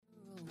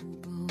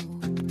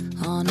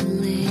on a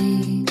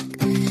lake.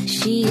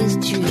 She is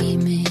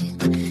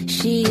dreaming,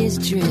 she is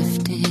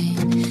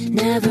drifting,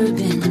 never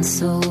been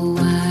so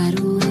wide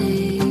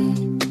awake.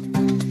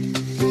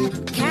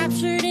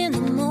 Captured in the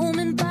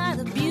moment by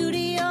the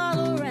beauty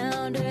all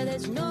around her,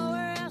 there's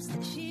nowhere else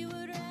that she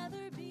would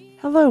rather be.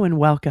 Hello and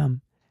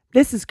welcome.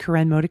 This is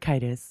Karen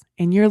Motikaitis,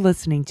 and you're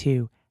listening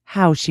to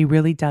How She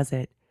Really Does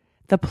It,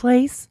 the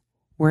place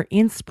where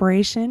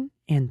inspiration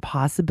and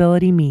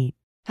possibility meet.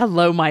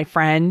 Hello, my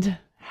friend.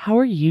 How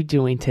are you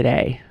doing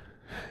today?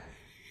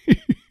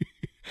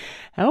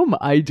 How am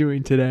I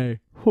doing today?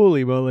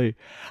 Holy moly.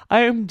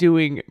 I am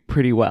doing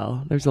pretty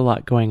well. There's a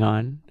lot going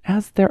on,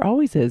 as there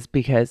always is,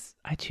 because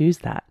I choose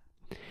that.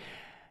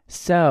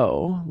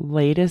 So,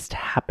 latest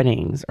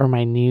happenings, or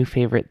my new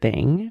favorite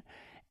thing,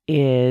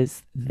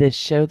 is this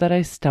show that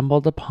I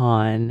stumbled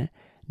upon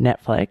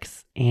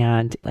Netflix,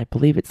 and I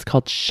believe it's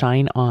called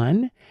Shine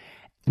On.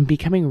 I'm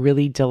becoming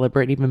really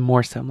deliberate, even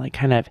more so. I'm like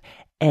kind of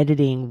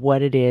editing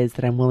what it is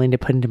that I'm willing to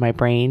put into my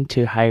brain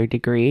to a higher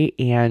degree.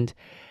 And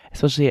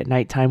especially at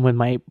nighttime when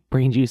my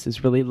brain juice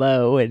is really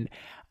low and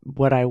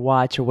what I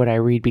watch or what I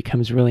read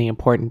becomes really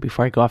important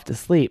before I go off to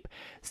sleep.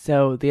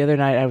 So the other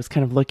night I was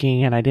kind of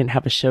looking and I didn't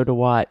have a show to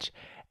watch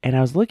and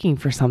I was looking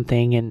for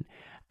something and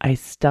I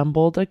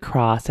stumbled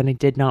across, and I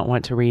did not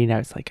want to read. I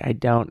was like, I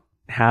don't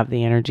have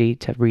the energy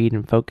to read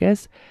and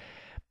focus,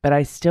 but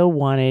I still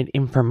wanted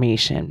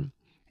information.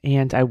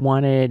 And I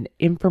wanted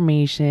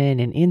information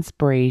and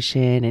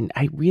inspiration, and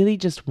I really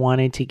just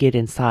wanted to get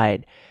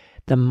inside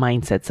the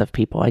mindsets of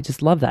people. I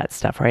just love that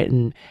stuff, right?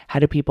 And how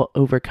do people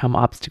overcome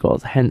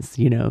obstacles? Hence,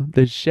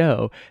 the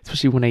show,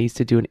 especially when I used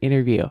to do an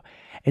interview.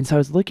 And so I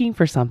was looking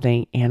for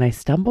something, and I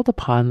stumbled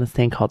upon this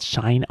thing called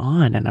Shine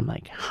On, and I'm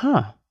like,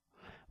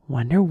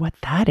 wonder what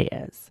that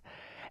is.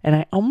 And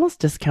I almost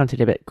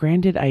discounted it, but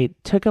granted, I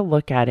took a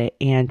look at it,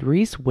 and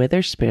Reese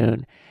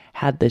Witherspoon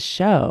had this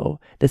show,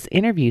 this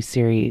interview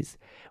series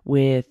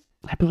with,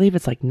 I believe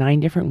it's like 9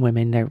 different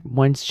women. They're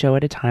one show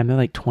at a time. They're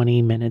like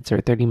 20 minutes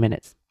or 30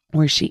 minutes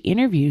where she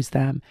interviews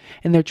them,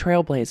 and they're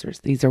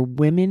trailblazers. These are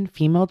women,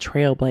 female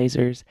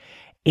trailblazers.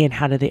 And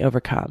how do they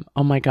overcome?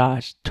 Oh my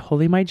gosh,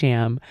 totally my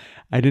jam.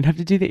 I didn't have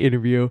to do the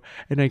interview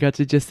and I got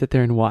to just sit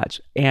there and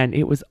watch. And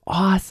it was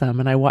awesome.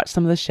 And I watched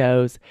some of the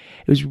shows.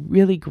 It was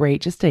really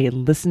great just to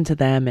listen to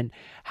them and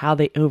how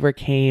they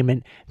overcame.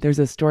 And there's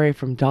a story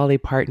from Dolly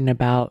Parton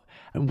about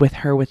with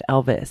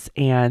Elvis.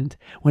 And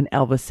when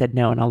Elvis said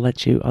no, and I'll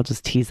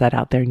just tease that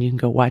out there and you can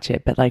go watch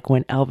it. But like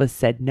when Elvis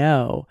said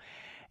no,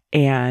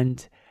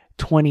 and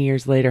 20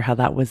 years later, how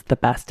that was the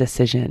best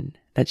decision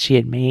that she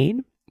had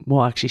made.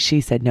 Well, actually,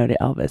 she said no to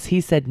Elvis. He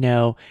said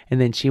no,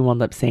 and then she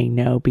wound up saying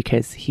no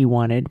because he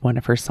wanted one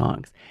of her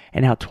songs.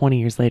 And how 20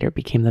 years later it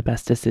became the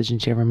best decision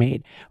she ever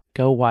made.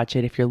 Go watch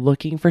it if you're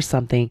looking for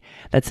something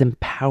that's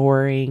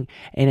empowering,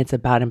 and it's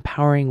about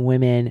empowering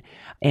women,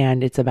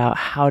 and it's about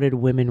how did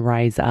women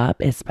rise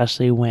up,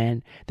 especially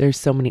when there's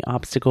so many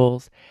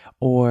obstacles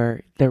or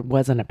there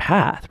wasn't a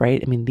path,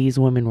 right? I mean, these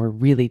women were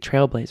really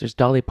trailblazers.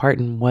 Dolly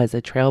Parton was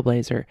a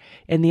trailblazer.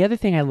 And the other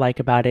thing I like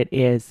about it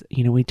is,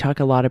 we talk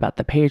a lot about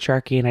the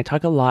patriarchy, and I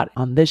talk a lot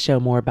on this show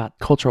more about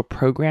cultural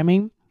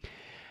programming.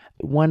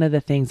 One of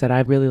the things that I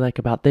really like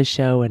about this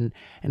show, and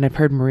I've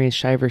heard Maria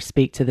Shriver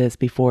speak to this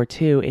before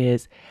too,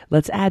 is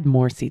let's add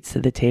more seats to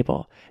the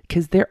table,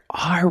 because there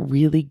are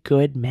really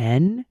good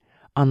men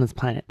on this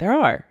planet. There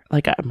are.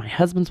 Like my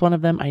husband's one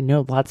of them. I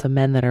know lots of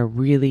men that are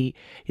really,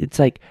 it's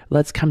like,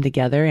 let's come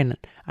together. And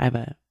I have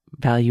a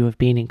value of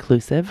being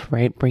inclusive,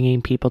 right?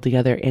 Bringing people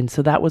together. And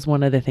so that was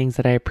one of the things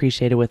that I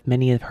appreciated with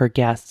many of her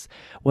guests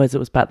was it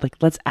was about like,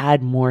 let's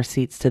add more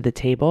seats to the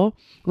table.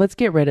 Let's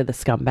get rid of the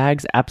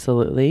scumbags.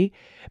 Absolutely.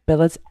 But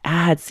let's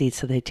add seats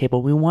to the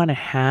table. We want to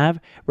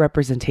have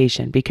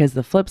representation, because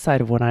the flip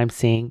side of what I'm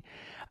seeing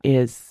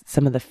is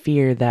some of the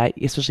fear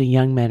that especially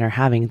young men are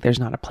having. There's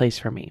not a place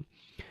for me.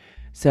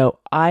 So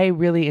I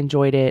really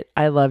enjoyed it.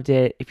 I loved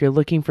it. If you're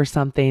looking for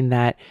something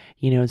that,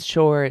 is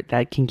short,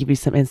 that can give you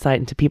some insight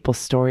into people's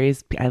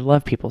stories. I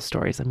love people's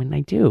stories. I mean, I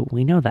do.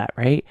 We know that,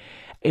 right?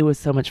 It was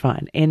so much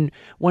fun. And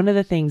one of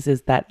the things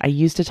is that I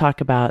used to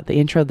talk about, the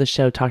intro of the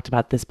show talked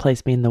about this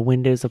place being the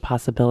windows of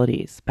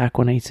possibilities back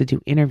when I used to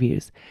do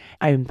interviews.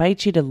 I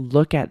invite you to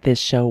look at this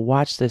show,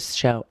 watch this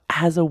show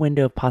as a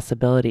window of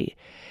possibility.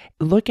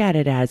 Look at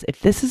it as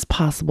if this is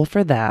possible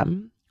for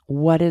them,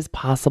 what is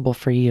possible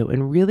for you,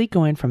 and really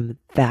going from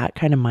that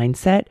kind of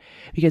mindset,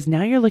 because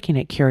now you're looking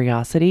at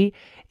curiosity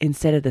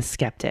instead of the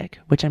skeptic,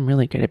 which I'm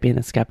really good at being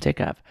the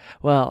skeptic of.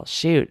 Well,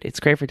 shoot, it's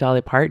great for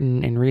Dolly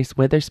Parton and Reese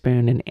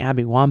Witherspoon and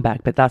Abby Wambach,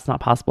 but that's not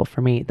possible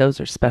for me.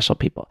 Those are special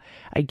people.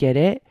 I get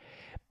it,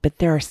 but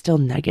there are still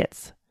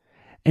nuggets.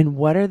 And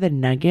what are the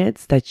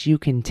nuggets that you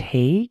can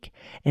take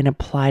and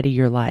apply to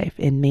your life?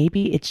 And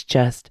maybe it's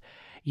just,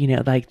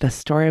 like the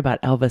story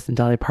about Elvis and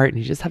Dolly Parton,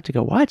 you just have to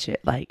go watch it.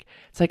 Like,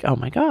 it's like, oh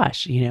my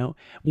gosh,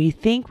 we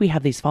think we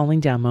have these falling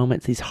down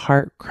moments, these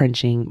heart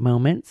crunching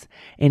moments,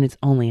 and it's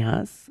only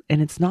us,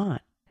 and it's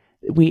not.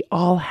 We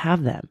all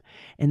have them.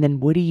 And then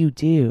what do you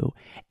do?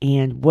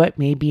 And what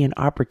may be an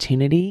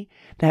opportunity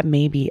that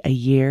may be a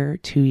year,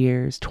 2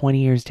 years, 20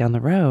 years down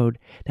the road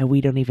that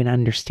we don't even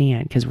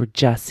understand because we're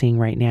just seeing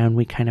right now and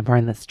we kind of are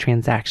in this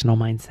transactional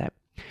mindset.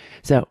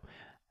 So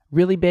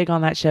really big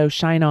on that show,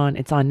 Shine On.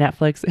 It's on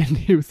Netflix. And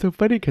it was so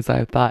funny because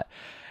I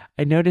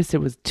noticed it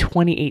was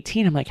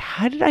 2018. I'm like,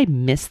 how did I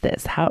miss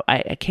this?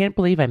 I can't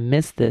believe I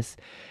missed this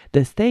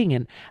thing.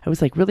 And I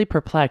was like really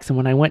perplexed. And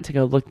when I went to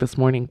go look this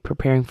morning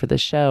preparing for the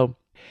show,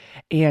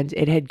 and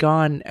it had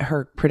gone,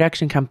 her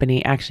production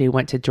company actually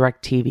went to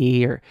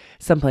DirecTV or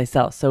someplace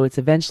else. So it's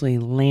eventually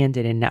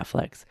landed in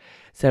Netflix.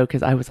 So,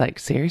 because I was like,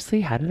 seriously,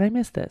 how did I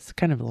miss this?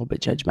 Kind of a little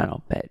bit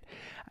judgmental, but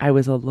I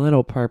was a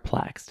little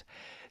perplexed.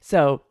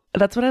 So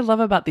that's what I love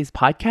about these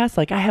podcasts.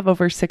 Like I have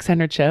over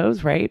 600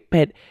 shows, right?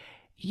 But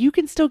you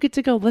can still get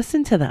to go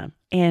listen to them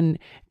and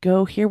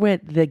go hear what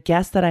the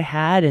guests that I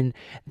had and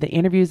the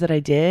interviews that I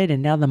did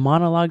and now the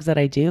monologues that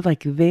I do,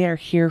 like they are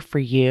here for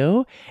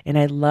you. And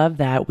I love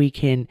that we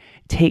can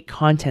take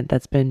content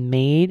that's been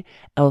made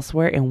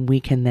elsewhere and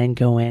we can then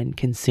go and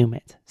consume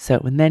it. So,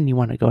 and then you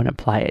want to go and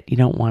apply it. You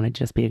don't want to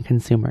just be a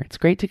consumer. It's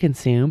great to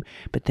consume,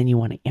 but then you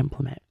want to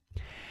implement.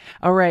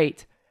 All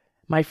right,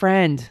 my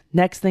friend,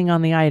 next thing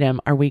on the item,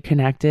 are we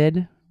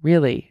connected?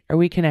 Really, are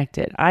we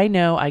connected? I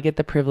know I get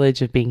the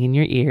privilege of being in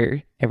your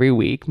ear every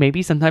week,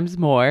 maybe sometimes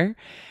more.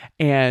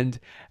 And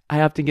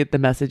I often get the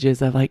messages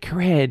of like,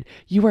 Corinne,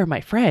 you are my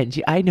friend.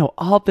 I know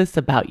all this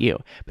about you.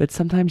 But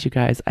sometimes, you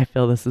guys, I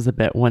feel this is a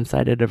bit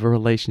one-sided of a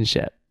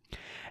relationship.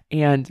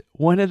 And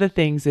one of the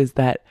things is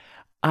that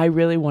I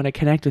really want to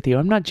connect with you.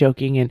 I'm not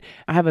joking. And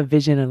I have a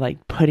vision of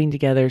like putting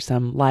together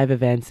some live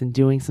events and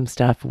doing some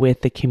stuff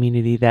with the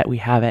community that we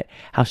have at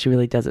How She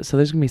Really Does It. So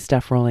there's going to be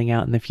stuff rolling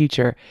out in the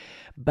future.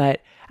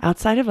 But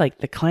outside of like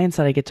the clients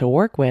that I get to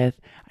work with,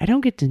 I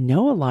don't get to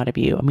know a lot of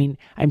you. I mean,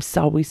 I'm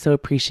always so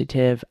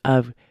appreciative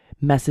of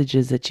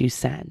messages that you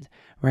send,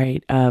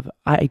 right? Of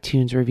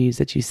iTunes reviews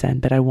that you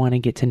send, but I want to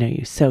get to know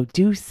you. So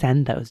do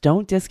send those.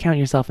 Don't discount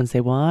yourself and say,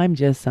 well, I'm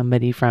just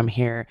somebody from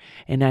here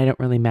and I don't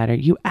really matter.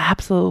 You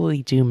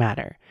absolutely do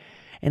matter.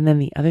 And then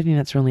the other thing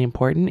that's really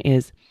important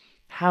is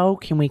how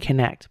can we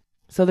connect?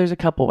 So there's a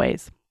couple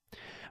ways.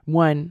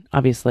 One,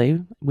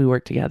 obviously, we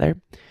work together.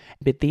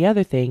 But the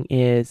other thing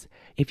is,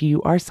 if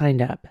you are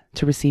signed up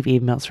to receive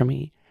emails from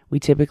me, we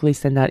typically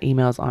send out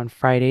emails on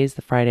Fridays,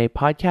 the Friday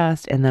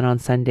podcast, and then on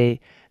Sunday,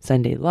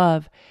 Sunday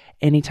Love.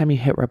 Anytime you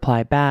hit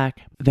reply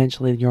back,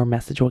 eventually your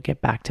message will get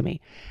back to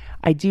me.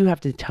 I do have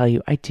to tell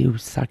you, I do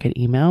suck at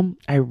email.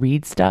 I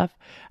read stuff.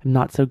 I'm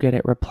not so good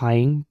at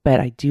replying,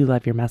 but I do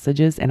love your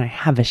messages. And I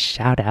have a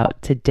shout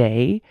out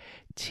today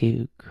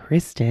to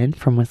Kristen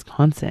from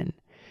Wisconsin.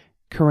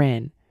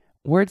 Corinne,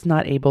 words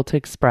not able to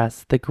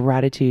express the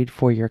gratitude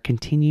for your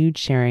continued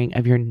sharing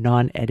of your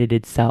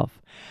non-edited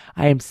self.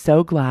 I am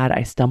so glad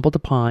I stumbled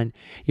upon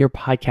your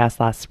podcast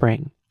last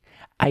spring.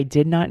 I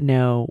did not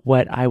know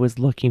what I was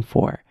looking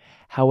for.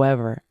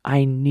 However,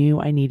 I knew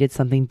I needed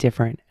something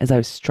different as I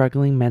was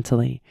struggling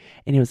mentally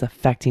and it was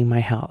affecting my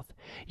health.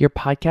 Your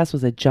podcast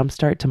was a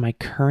jumpstart to my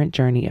current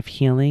journey of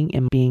healing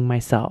and being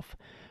myself.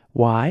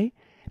 Why?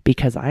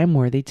 Because I am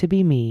worthy to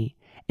be me.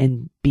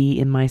 And be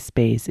in my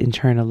space in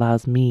turn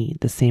allows me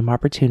the same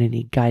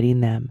opportunity,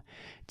 guiding them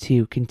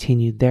to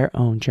continue their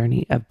own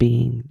journey of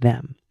being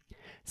them.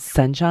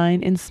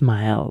 Sunshine and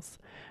smiles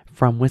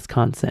from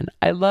Wisconsin.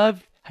 I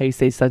love how you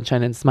say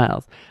sunshine and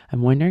smiles.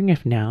 I'm wondering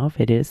if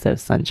it is so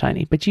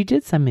sunshiny, but you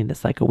did send me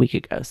this like a week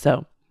ago.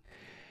 So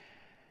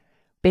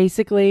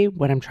basically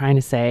what I'm trying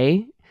to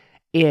say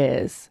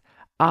is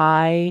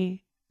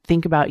I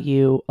think about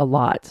you a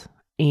lot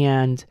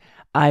and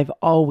I've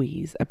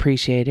always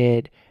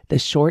appreciated the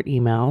short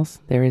emails.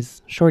 There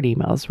is short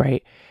emails,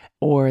 right?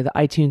 Or the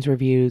iTunes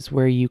reviews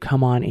where you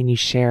come on and you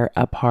share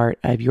a part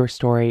of your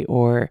story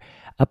or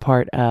a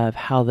part of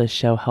how the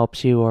show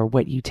helps you or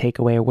what you take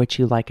away or what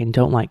you like and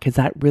don't like. Because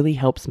that really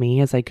helps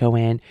me as I go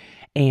in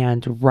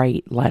and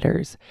write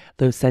letters,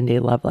 those Sunday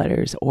love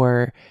letters,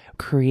 or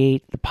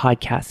create the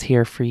podcast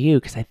here for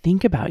you because I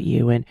think about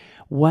you and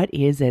what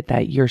is it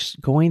that you're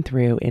going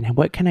through and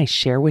what can I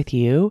share with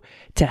you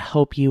to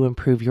help you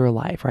improve your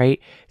life, right?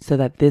 So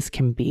that this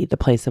can be the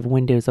place of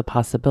windows of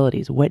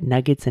possibilities. What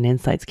nuggets and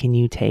insights can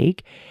you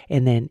take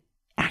and then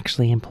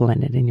actually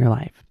implement it in your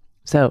life?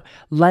 So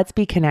let's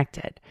be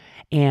connected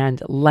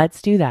and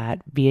let's do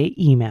that via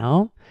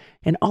email.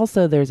 And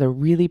also there's a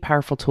really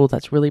powerful tool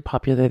that's really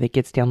popular that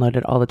gets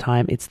downloaded all the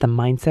time. It's the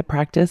Mindset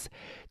Practice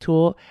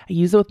tool. I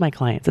use it with my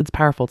clients. It's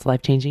powerful. It's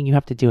life-changing. You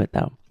have to do it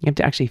though. You have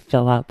to actually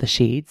fill out the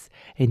sheets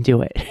and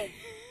do it.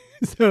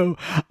 So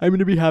I'm going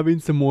to be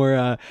having some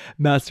more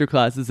master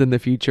classes in the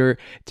future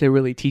to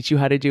really teach you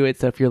how to do it.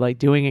 So if you're like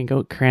doing it and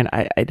go, Corinne,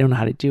 I don't know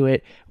how to do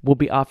it, we'll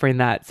be offering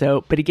that.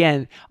 So, but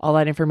again, all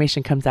that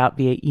information comes out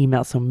via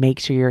email. So make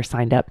sure you're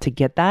signed up to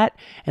get that.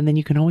 And then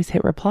you can always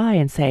hit reply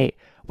and say,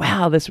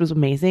 wow, this was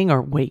amazing.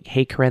 Or wait,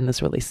 hey, Corinne,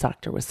 this really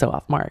sucked or was so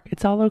off mark.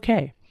 It's all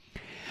okay.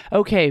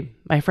 Okay,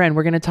 my friend,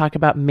 we're going to talk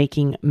about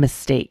making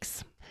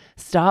mistakes.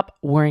 Stop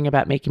worrying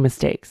about making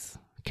mistakes.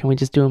 Can we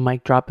just do a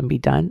mic drop and be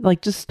done?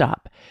 Like, just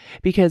stop.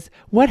 Because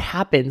what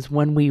happens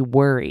when we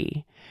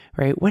worry,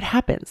 right? What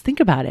happens? Think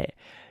about it.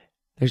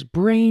 There's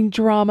brain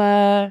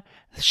drama.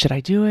 Should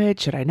I do it?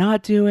 Should I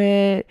not do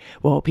it?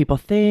 What will people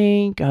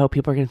think? Oh,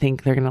 people are going to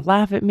think they're going to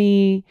laugh at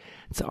me.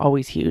 It's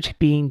always huge.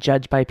 Being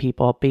judged by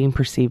people, being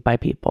perceived by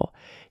people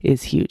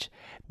is huge.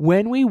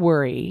 When we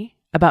worry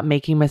about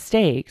making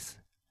mistakes,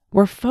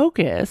 we're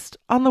focused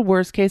on the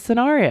worst case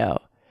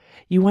scenario.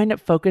 You wind up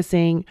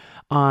focusing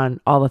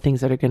on all the things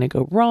that are going to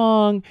go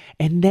wrong.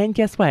 And then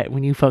guess what?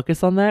 When you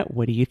focus on that,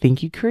 what do you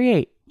think you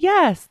create?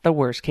 Yes, the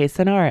worst case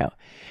scenario.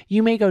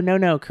 You may go,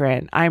 no,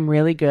 Corinne, I'm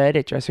really good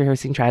at dress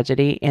rehearsing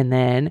tragedy. And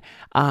then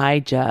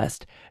I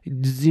just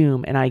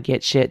zoom and I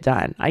get shit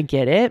done. I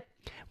get it.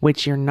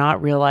 What you're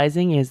not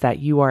realizing is that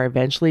you are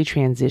eventually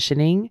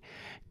transitioning.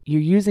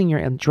 You're using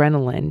your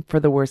adrenaline for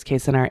the worst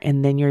case scenario,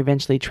 and then you're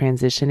eventually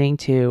transitioning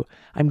to,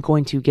 I'm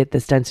going to get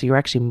this done. So you're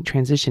actually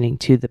transitioning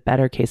to the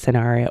better case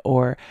scenario,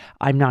 or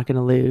I'm not going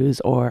to lose,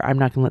 or I'm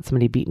not going to let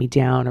somebody beat me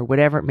down, or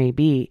whatever it may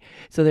be.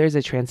 So there's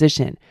a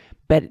transition.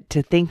 But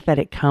to think that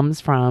it comes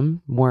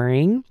from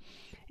worrying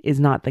is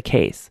not the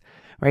case,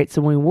 right?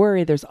 So when we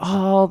worry, there's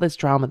all this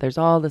drama, there's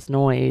all this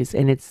noise,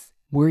 and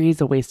worry is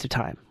a waste of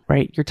time,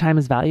 right? Your time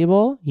is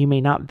valuable. You may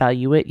not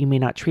value it. You may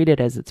not treat it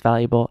as it's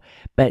valuable,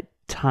 but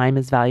time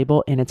is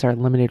valuable and it's our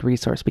limited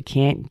resource. We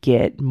can't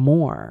get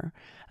more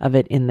of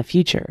it in the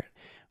future.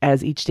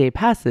 As each day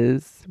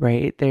passes,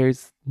 right,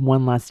 there's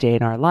one less day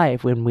in our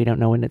life when we don't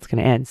know when it's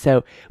going to end.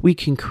 So we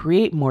can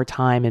create more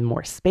time and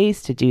more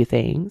space to do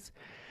things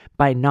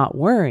by not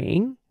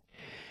worrying.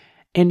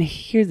 And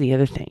here's the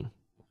other thing.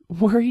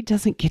 Worry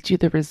doesn't get you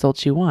the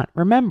results you want.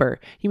 Remember,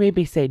 you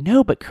may say,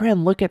 no, but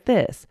Corinne, look at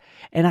this.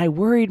 And I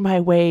worried my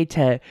way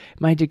to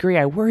my degree.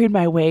 I worried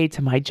my way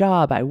to my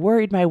job. I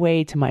worried my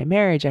way to my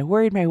marriage. I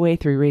worried my way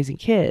through raising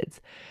kids.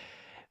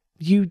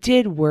 You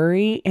did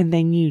worry, and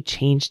then you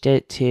changed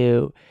it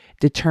to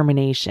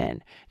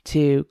determination,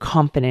 to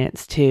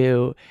confidence,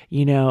 to,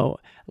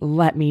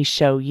 let me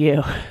show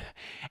you.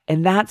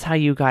 And that's how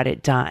you got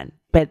it done.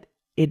 But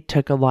it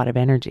took a lot of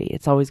energy.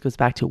 It always goes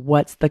back to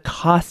what's the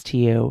cost to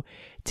you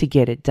to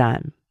get it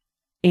done.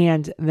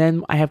 And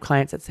then I have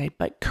clients that say,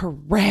 but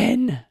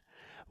Corinne,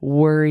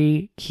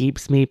 worry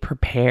keeps me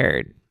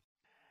prepared.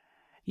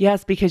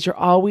 Yes, because you're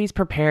always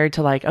prepared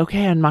to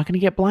okay, I'm not going to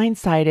get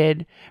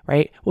blindsided,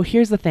 right? Well,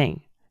 here's the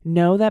thing.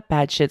 Know that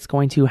bad shit's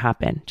going to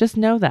happen. Just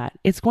know that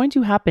it's going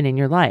to happen in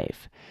your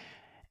life.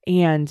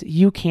 And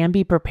you can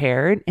be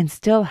prepared and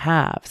still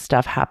have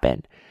stuff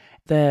happen.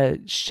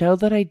 The show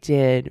that I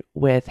did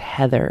with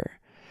Heather,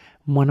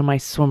 one of my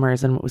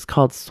swimmers, and it was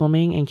called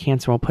Swimming and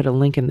Cancer. We'll put a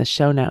link in the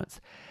show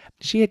notes.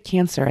 She had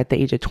cancer at the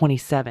age of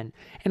 27.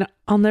 And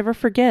I'll never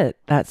forget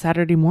that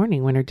Saturday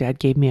morning when her dad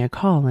gave me a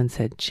call and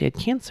said she had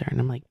cancer. And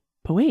I'm like,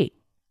 but wait,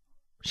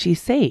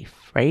 she's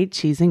safe, right?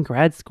 She's in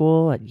grad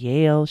school at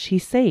Yale.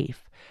 She's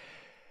safe.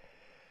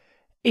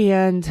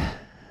 And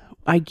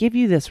I give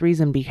you this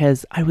reason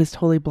because I was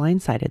totally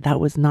blindsided. That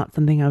was not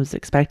something I was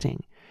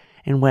expecting.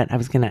 And what I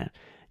was going to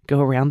go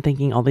around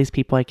thinking all these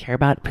people I care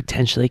about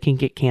potentially can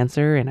get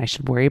cancer and I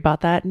should worry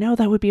about that. No,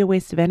 that would be a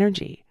waste of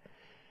energy.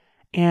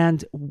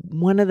 And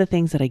one of the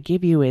things that I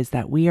give you is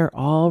that we are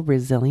all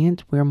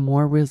resilient. We're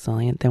more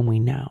resilient than we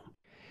know.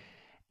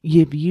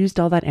 You've used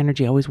all that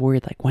energy, always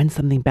worried when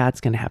something bad's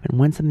going to happen,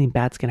 when something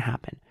bad's going to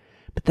happen.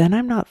 But then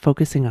I'm not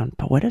focusing on,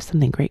 but what if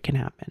something great can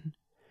happen?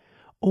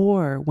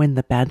 Or when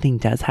the bad thing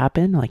does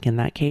happen, like in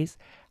that case,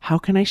 how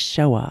can I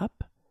show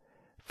up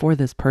for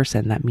this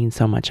person that means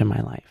so much in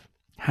my life?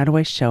 How do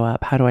I show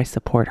up? How do I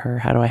support her?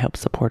 How do I help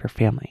support her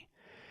family?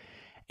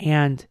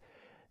 And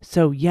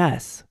so,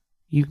 yes,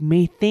 you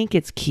may think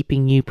it's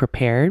keeping you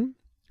prepared,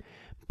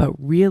 but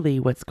really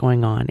what's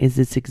going on is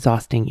it's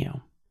exhausting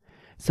you.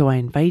 So I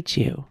invite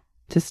you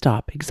to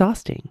stop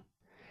exhausting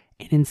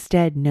and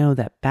instead know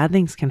that bad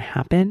things can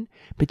happen,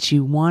 but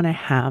you want to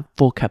have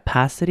full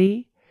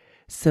capacity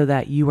so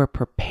that you are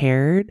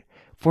prepared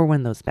for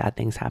when those bad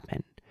things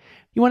happen.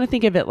 You want to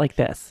think of it like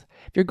this.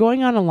 If you're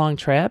going on a long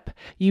trip,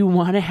 you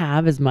want to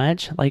have as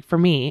much, for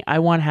me, I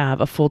want to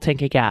have a full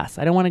tank of gas.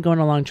 I don't want to go on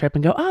a long trip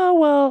and go, oh,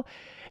 well,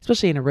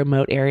 especially in a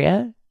remote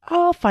area,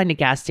 I'll find a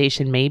gas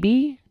station,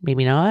 maybe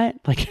not.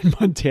 Like in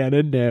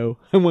Montana, no.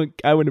 I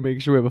want to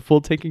make sure we have a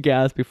full tank of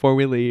gas before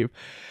we leave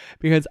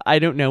because I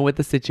don't know what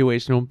the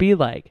situation will be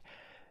like.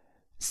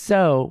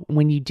 So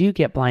when you do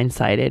get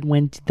blindsided,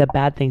 when the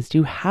bad things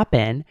do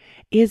happen,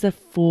 is a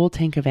full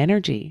tank of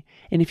energy.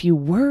 And if you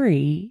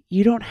worry,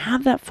 you don't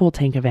have that full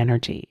tank of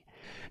energy.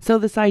 So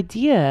this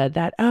idea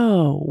that,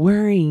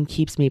 worrying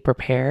keeps me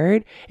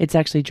prepared, it's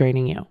actually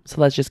draining you.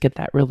 So let's just get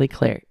that really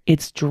clear.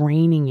 It's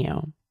draining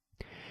you.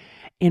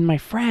 And my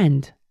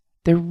friend,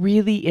 there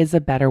really is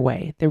a better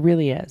way. There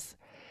really is.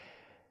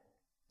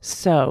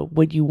 So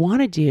what you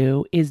want to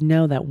do is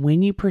know that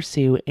when you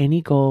pursue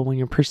any goal, when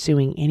you're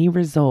pursuing any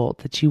result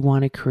that you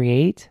want to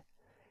create,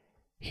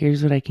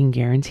 here's what I can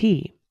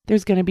guarantee.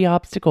 There's going to be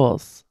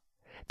obstacles.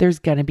 There's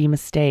going to be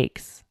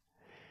mistakes.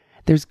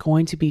 There's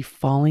going to be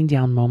falling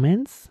down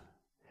moments.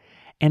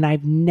 And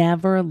I've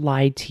never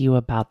lied to you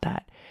about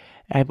that.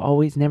 I've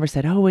always never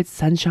said, it's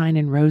sunshine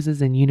and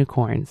roses and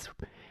unicorns.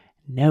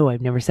 No,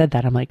 I've never said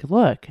that. I'm like,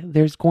 look,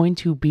 there's going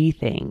to be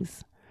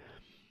things.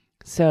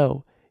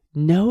 So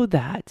know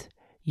that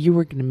you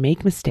are going to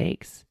make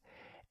mistakes.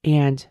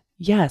 And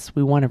yes,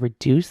 we want to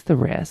reduce the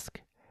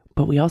risk,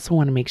 but we also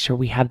want to make sure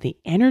we have the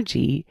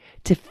energy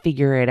to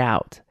figure it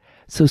out.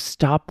 So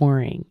stop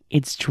worrying.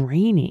 It's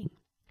draining.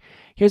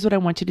 Here's what I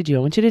want you to do. I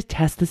want you to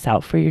test this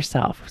out for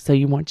yourself. So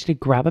you want you to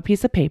grab a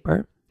piece of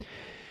paper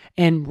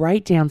and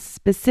write down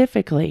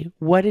specifically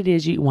what it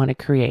is you want to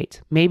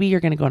create. Maybe you're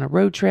going to go on a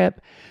road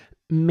trip.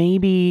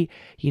 Maybe,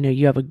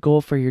 you have a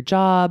goal for your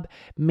job.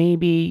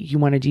 Maybe you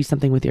want to do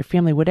something with your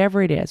family,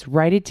 whatever it is,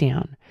 write it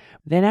down.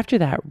 Then after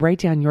that, write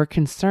down your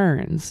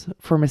concerns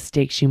for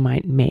mistakes you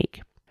might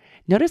make.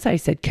 Notice I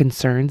said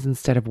concerns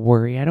instead of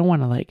worry. I don't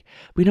want to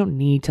we don't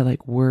need to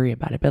worry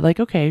about it, but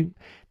okay,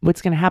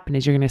 what's going to happen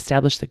is you're going to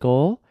establish the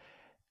goal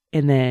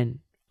and then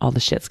all the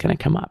shit's going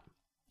to come up.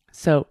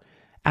 So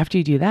after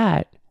you do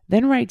that,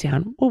 then write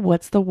down, well,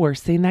 what's the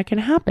worst thing that can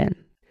happen?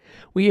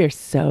 We are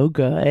so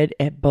good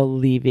at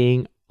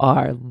believing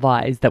our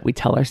lies that we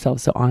tell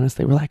ourselves so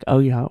honestly. We're like,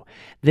 oh,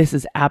 this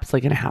is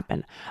absolutely going to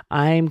happen.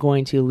 I'm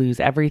going to lose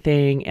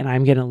everything and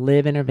I'm going to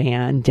live in a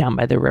van down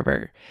by the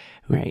river,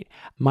 right?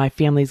 My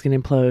family's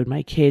going to implode.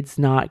 My kid's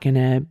not going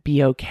to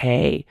be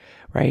okay,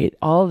 right?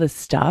 All this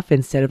stuff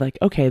instead of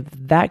okay,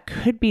 that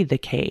could be the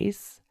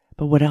case,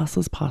 but what else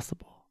is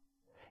possible?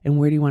 And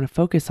where do you want to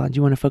focus on? Do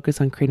you want to focus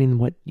on creating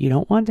what you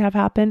don't want to have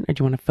happen? Or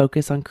do you want to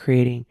focus on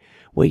creating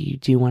what you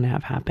do want to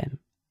have happen?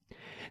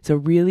 So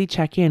really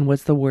check in,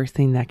 what's the worst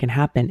thing that can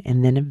happen?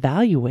 And then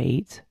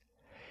evaluate,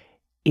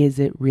 is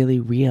it really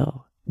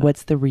real?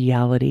 What's the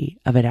reality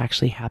of it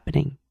actually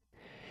happening?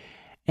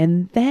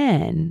 And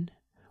then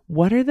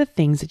what are the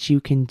things that you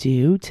can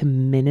do to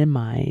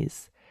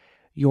minimize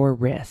your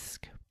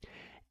risk?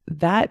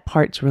 That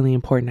part's really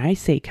important. I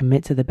say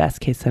commit to the best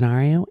case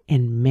scenario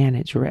and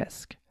manage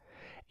risk.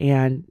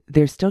 And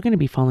there's still going to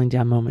be falling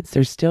down moments.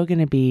 There's still going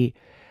to be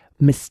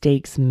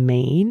mistakes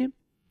made,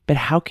 but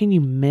how can you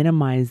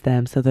minimize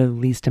them so they're the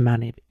least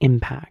amount of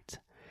impact?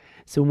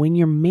 So when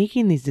you're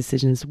making these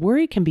decisions,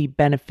 worry can be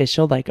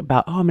beneficial,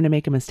 about, I'm going to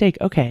make a mistake.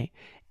 Okay,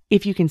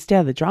 if you can stay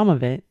out of the drama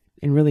of it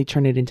and really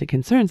turn it into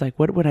concerns,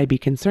 what would I be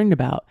concerned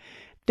about?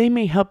 They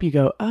may help you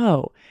go,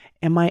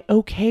 am I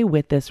okay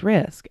with this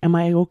risk? Am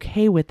I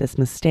okay with this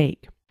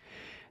mistake?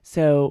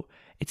 So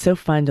it's so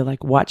fun to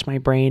watch my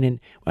brain. And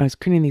I was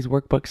creating these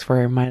workbooks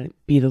for my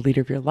Be the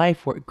Leader of Your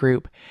Life work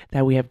group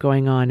that we have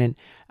going on, and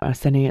I was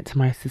sending it to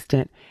my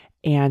assistant.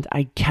 And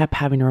I kept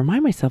having to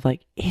remind myself,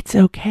 it's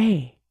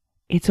okay.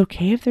 It's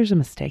okay if there's a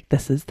mistake.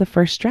 This is the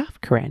first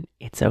draft, Corinne.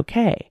 It's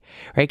okay.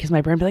 Right? Because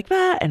my brain would be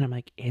and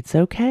I'm it's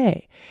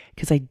okay.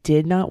 Because I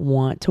did not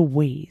want to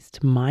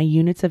waste my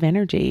units of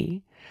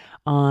energy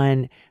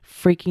on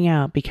freaking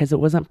out because it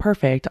wasn't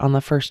perfect on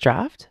the first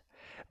draft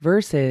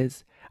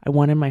versus I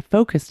wanted my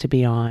focus to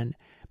be on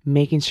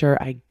making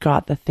sure I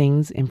got the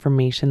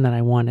information that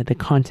I wanted, the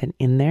content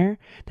in there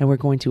that were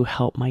going to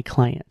help my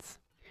clients.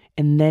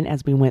 And then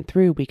as we went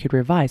through, we could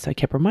revise. So I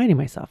kept reminding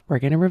myself, we're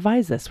going to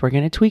revise this. We're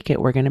going to tweak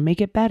it. We're going to make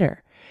it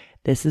better.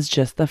 This is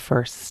just the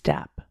first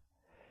step.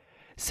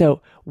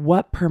 So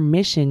what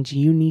permission do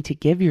you need to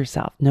give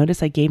yourself?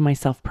 Notice I gave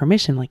myself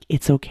permission,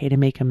 it's okay to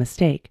make a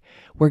mistake.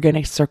 We're going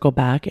to circle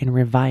back and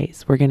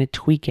revise. We're going to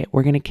tweak it.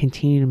 We're going to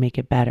continue to make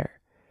it better.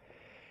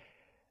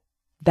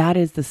 That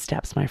is the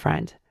steps, my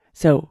friend.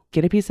 So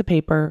get a piece of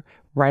paper,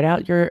 write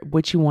out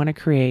what you want to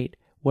create.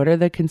 What are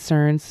the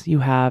concerns you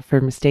have for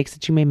mistakes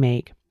that you may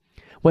make?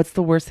 What's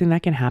the worst thing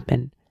that can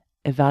happen?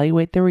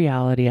 Evaluate the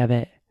reality of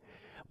it.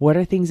 What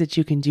are things that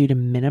you can do to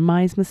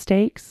minimize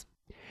mistakes?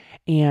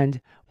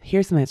 And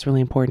here's something that's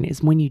really important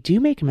is when you do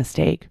make a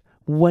mistake,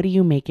 what do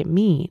you make it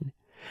mean?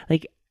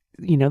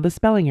 The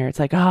spelling error, it's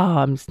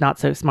I'm not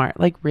so smart.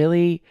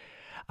 Really?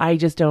 I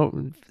just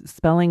don't,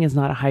 spelling is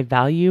not a high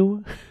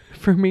value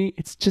for me.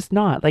 It's just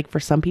not. For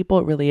some people,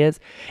 it really is.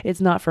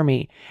 It's not for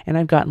me. And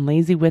I've gotten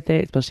lazy with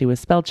it, especially with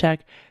spell check.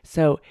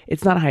 So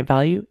it's not a high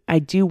value. I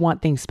do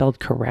want things spelled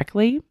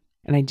correctly,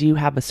 and I do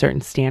have a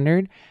certain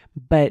standard,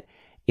 but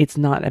it's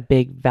not a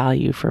big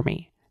value for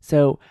me.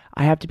 So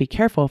I have to be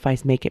careful if I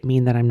make it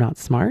mean that I'm not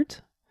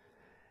smart.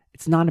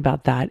 It's not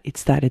about that.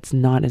 It's that it's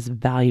not as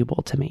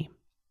valuable to me.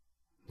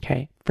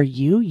 Okay. For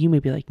you, you may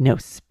be no,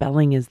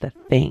 spelling is the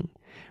thing.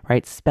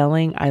 Right?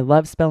 Spelling. I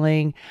love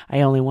spelling.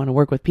 I only want to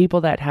work with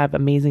people that have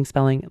amazing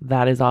spelling.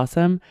 That is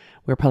awesome.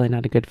 We're probably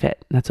not a good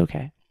fit. That's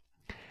okay.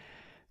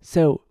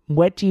 So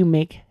what do you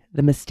make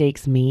the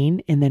mistakes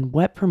mean? And then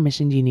what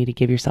permission do you need to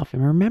give yourself?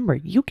 And remember,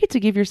 you get to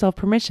give yourself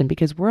permission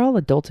because we're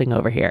all adulting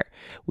over here.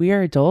 We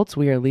are adults.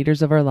 We are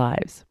leaders of our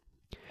lives.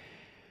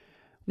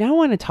 Now I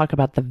want to talk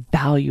about the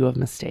value of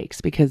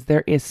mistakes because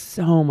there is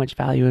so much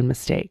value in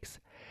mistakes.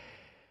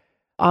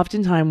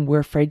 Oftentimes we're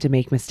afraid to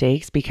make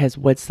mistakes because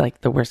what's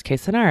the worst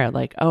case scenario?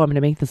 I'm going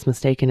to make this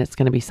mistake and it's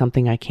going to be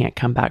something I can't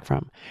come back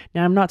from.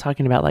 Now, I'm not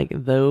talking about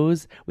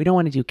those. We don't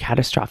want to do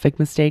catastrophic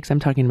mistakes. I'm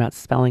talking about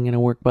spelling in a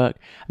workbook.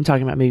 I'm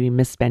talking about maybe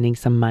misspending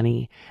some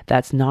money.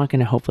 That's not going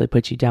to hopefully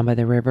put you down by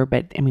the river.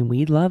 But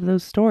we love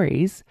those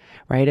stories,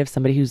 right? Of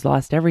somebody who's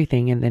lost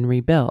everything and then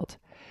rebuilt.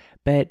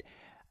 But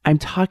I'm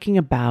talking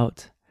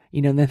about,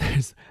 Then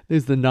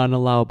there's the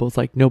non-allowables,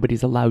 like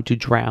nobody's allowed to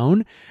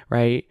drown,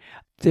 right?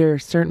 There are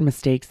certain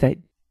mistakes that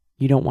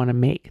you don't want to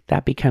make.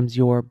 That becomes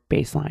your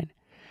baseline.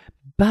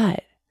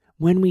 But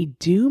when we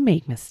do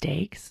make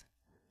mistakes,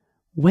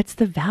 what's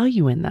the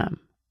value in them?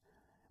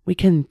 We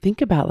can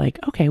think about like,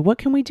 okay, what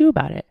can we do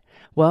about it?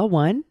 Well,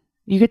 one,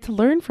 you get to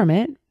learn from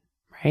it,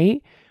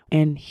 right?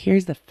 And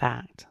here's the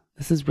fact.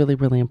 This is really,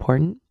 really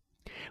important.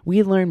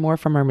 We learn more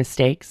from our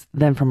mistakes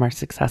than from our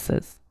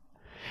successes.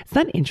 It's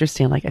not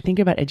interesting. Like I think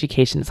about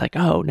education. It's like,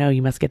 oh no,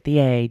 you must get the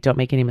A. Don't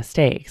make any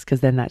mistakes, because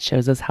then that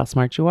shows us how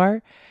smart you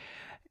are.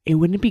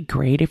 Wouldn't it be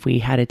great if we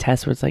had a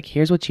test where it's like,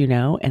 here's what you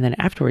know. And then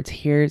afterwards,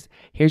 here's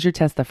your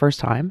test the first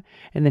time.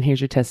 And then here's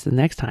your test the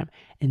next time.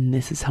 And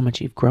this is how much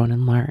you've grown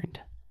and learned.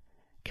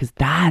 Because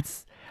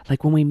that's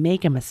like when we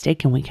make a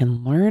mistake and we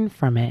can learn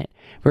from it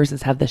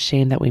versus have the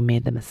shame that we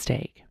made the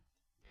mistake.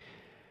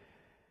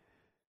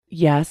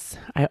 Yes,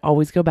 I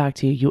always go back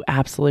to you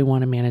absolutely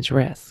want to manage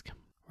risk,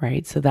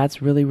 right? So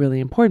that's really, really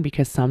important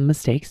because some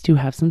mistakes do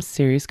have some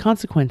serious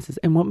consequences.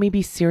 And what may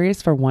be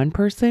serious for one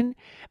person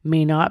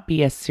may not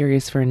be as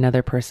serious for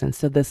another person.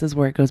 So this is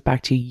where it goes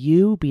back to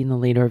you being the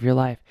leader of your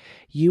life,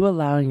 you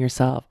allowing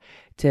yourself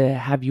to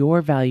have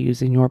your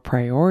values and your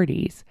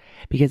priorities,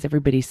 because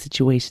everybody's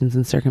situations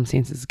and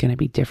circumstances is going to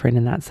be different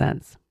in that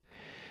sense.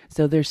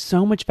 So there's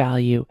so much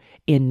value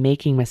in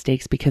making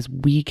mistakes because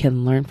we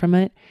can learn from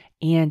it,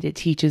 and it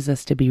teaches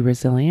us to be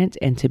resilient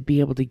and to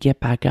be able to get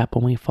back up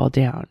when we fall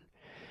down.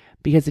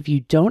 Because if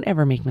you don't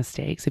ever make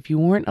mistakes, if you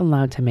weren't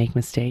allowed to make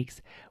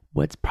mistakes,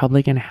 what's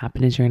probably going to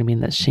happen is you're going to be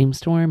in that shame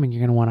storm and you're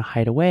going to want to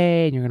hide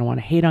away and you're going to want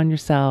to hate on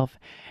yourself,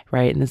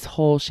 right? And this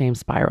whole shame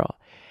spiral.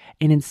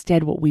 And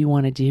instead, what we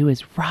want to do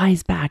is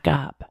rise back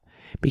up,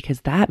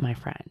 because that, my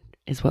friend,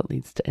 is what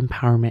leads to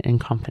empowerment and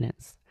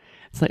confidence.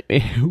 It's like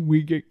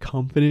we get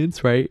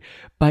confidence, right,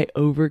 by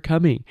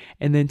overcoming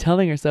and then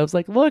telling ourselves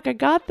like, look, I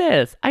got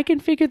this. I can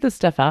figure this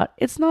stuff out.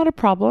 It's not a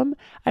problem.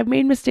 I've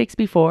made mistakes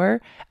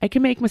before. I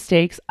can make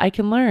mistakes. I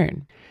can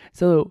learn.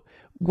 So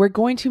we're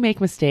going to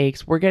make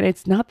mistakes.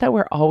 It's not that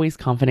we're always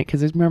confident,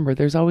 because remember,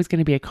 there's always going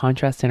to be a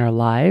contrast in our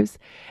lives,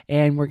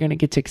 and we're going to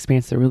get to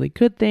experience the really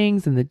good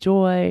things and the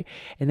joy.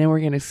 And then we're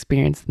going to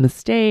experience the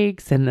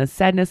mistakes and the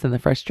sadness and the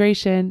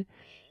frustration,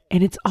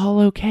 and it's all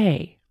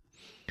okay.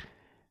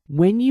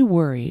 When you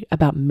worry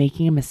about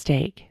making a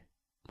mistake,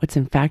 what's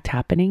in fact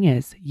happening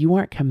is you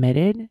aren't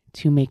committed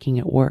to making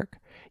it work.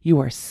 You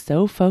are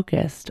so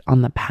focused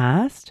on the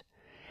past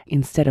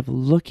instead of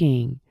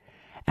looking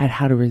at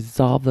how to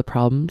resolve the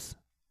problems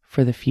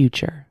for the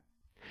future.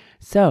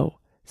 So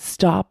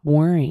stop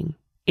worrying.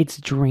 It's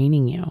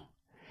draining you.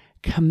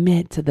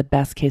 Commit to the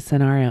best case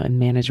scenario and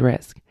manage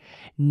risk.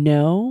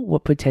 Know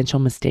what potential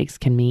mistakes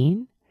can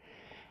mean.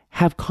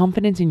 Have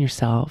confidence in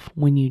yourself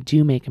when you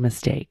do make a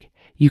mistake.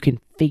 You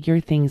can figure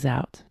things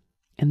out.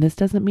 And this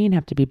doesn't mean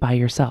have to be by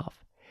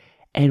yourself.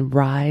 And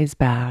rise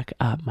back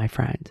up, my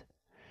friend.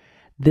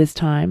 This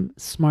time,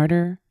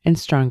 smarter and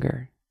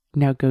stronger.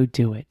 Now go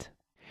do it.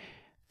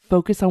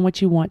 Focus on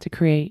what you want to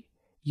create.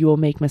 You will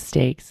make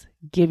mistakes.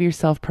 Give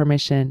yourself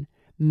permission.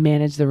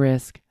 Manage the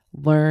risk.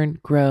 Learn,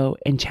 grow,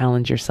 and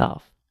challenge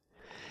yourself.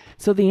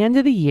 So the end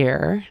of the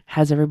year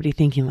has everybody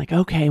thinking like,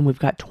 okay, and we've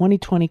got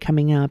 2020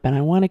 coming up, and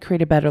I want to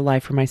create a better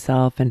life for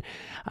myself, and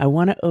I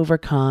want to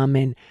overcome,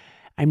 and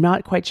I'm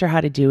not quite sure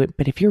how to do it.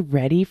 But if you're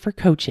ready for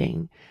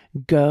coaching,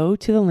 go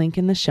to the link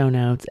in the show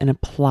notes and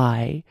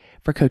apply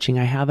for coaching.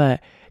 I have a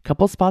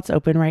couple spots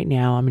open right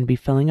now. I'm going to be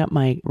filling up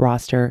my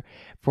roster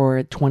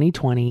for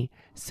 2020.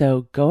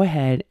 So go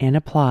ahead and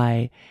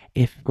apply.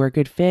 If we're a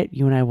good fit,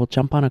 you and I will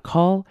jump on a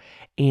call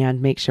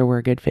and make sure we're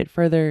a good fit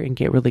further and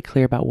get really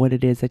clear about what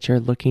it is that you're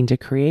looking to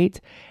create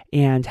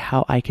and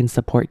how I can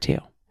support you.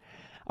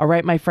 All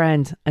right, my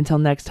friend, until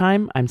next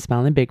time, I'm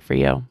smiling big for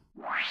you.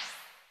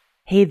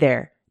 Hey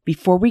there.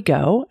 Before we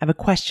go, I have a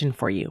question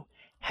for you.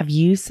 Have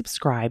you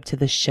subscribed to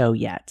the show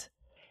yet?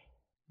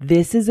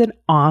 This is an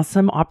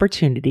awesome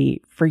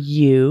opportunity for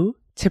you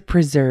to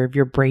preserve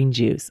your brain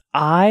juice.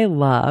 I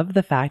love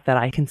the fact that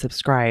I can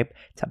subscribe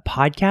to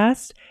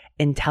podcasts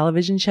and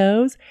television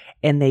shows,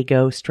 and they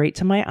go straight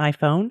to my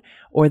iPhone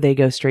or they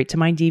go straight to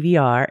my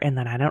DVR, and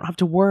then I don't have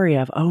to worry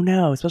of, oh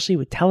no, especially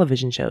with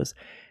television shows.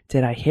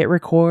 Did I hit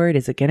record?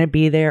 Is it going to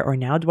be there? Or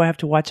now do I have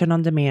to watch it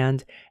on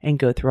demand and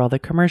go through all the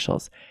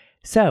commercials?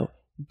 So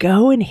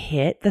go and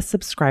hit the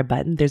subscribe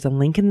button. There's a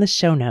link in the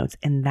show notes,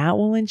 and that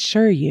will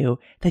ensure you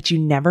that you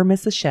never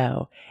miss a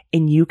show,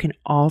 and you can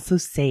also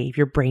save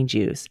your brain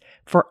juice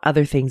for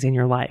other things in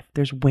your life.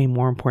 There's way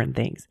more important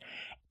things,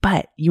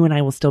 but you and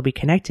I will still be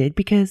connected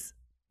because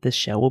the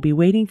show will be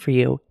waiting for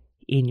you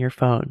in your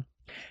phone.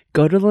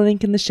 Go to the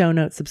link in the show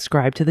notes,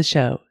 subscribe to the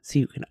show so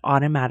you can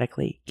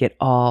automatically get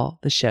all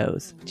the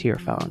shows to your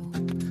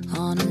phone.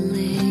 On a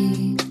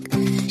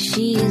lake,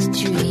 she is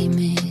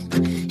dreaming.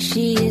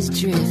 She is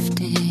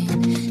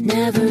drifting,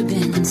 never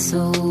been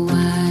so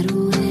wild.